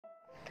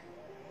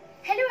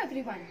Hello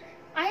everyone,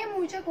 I am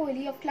Urja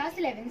Kohli of class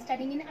 11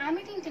 studying in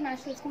Amity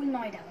International School,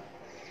 Noida.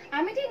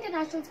 Amity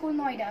International School,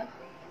 Noida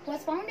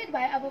was founded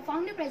by our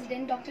founder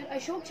president Dr.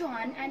 Ashok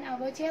Chauhan and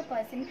our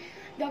chairperson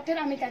Dr.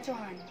 Amita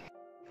Chauhan.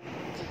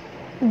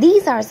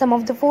 These are some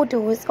of the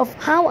photos of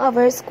how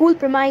our school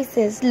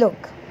premises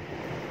look.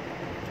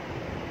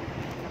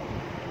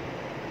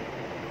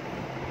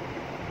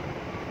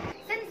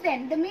 Since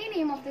then, the main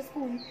aim of the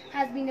school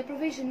has been the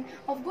provision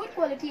of good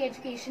quality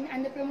education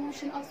and the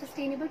promotion of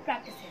sustainable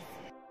practices.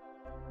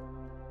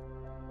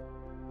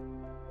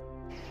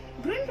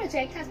 Green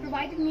Project has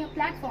provided me a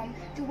platform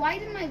to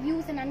widen my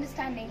views and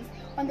understandings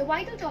on the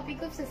vital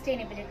topic of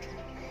sustainability.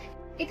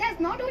 It has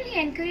not only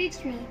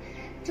encouraged me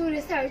to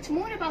research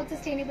more about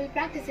sustainable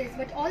practices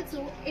but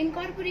also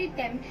incorporate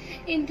them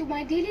into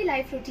my daily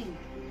life routine.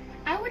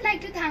 I would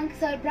like to thank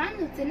Sir Bran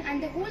Knudsen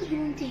and the whole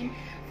Green team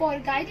for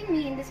guiding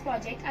me in this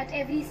project at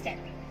every step.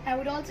 I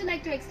would also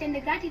like to extend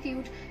a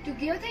gratitude to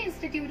Goethe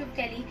Institute of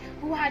Delhi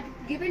who had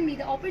given me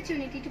the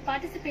opportunity to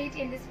participate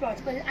in this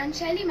project, and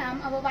Shelly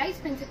ma'am, our Vice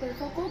Principal,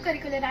 for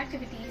co-curricular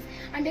activities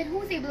under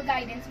whose able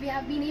guidance we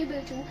have been able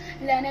to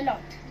learn a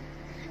lot.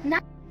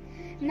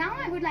 Now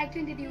I would like to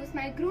introduce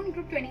my Green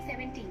Group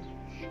 2017.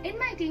 In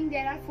my team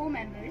there are 4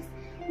 members: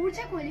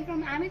 Urja Kohli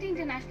from Amity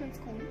International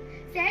School,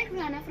 Sair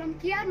Khurana from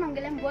K.R.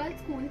 Mangalam World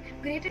School,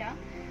 Greater,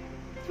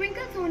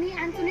 Twinkle Soni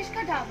and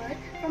Sunishka Davar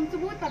from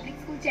Subodh Public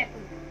School,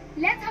 Jaipur.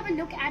 Let's have a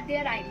look at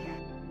their idea.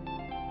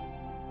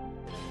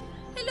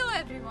 Hello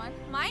everyone,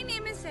 my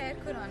name is Sair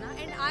Khurana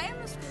and I am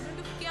a student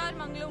of K.R.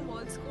 Mangalam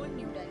World School,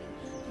 New Delhi.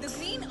 The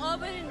Green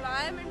Urban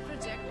Environment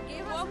Project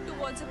gave us walk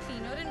towards a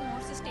cleaner and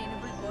more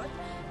sustainable world.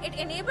 It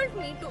enabled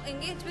me to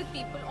engage with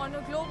people on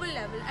a global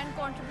level and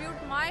contribute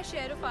my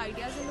share of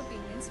ideas and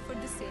opinions for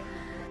the same.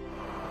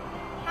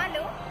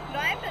 Hello,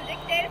 Noida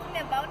project tells me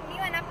about new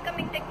and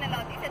upcoming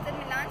technologies such as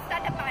Milan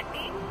Startup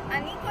Party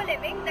and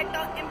eco-living, the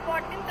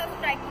importance of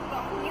striking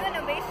on new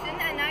innovation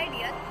and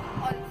ideas.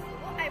 Also,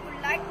 I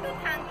would like to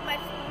thank my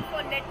school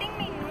for letting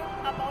me know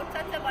about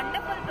such a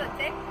wonderful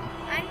project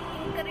and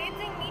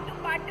encouraging me to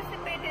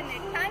participate in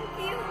it. Thank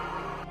you.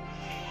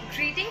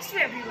 Greetings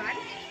to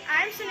everyone.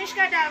 I am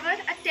Sunishka Davar,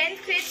 a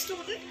 10th grade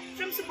student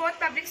from Subodh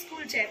Public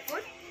School, Jaipur.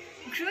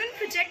 Green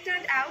Project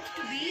turned out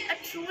to be a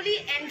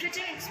truly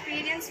enriching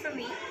experience for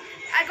me.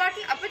 I got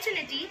an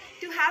opportunity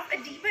to have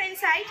a deeper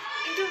insight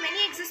into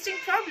many existing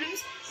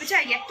problems which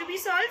are yet to be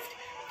solved,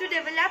 to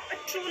develop a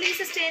truly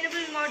sustainable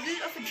model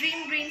of a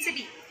dream green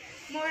city.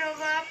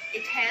 Moreover,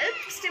 it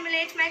helped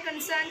stimulate my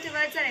concern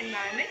towards our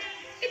environment.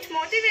 It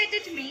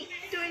motivated me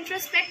to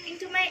introspect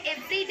into my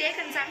everyday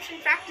consumption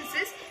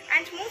practices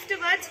and move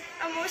towards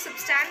a more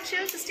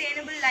substantial,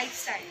 sustainable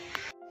lifestyle.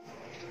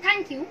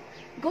 Thank you.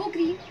 Go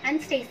green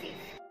and stay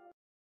safe.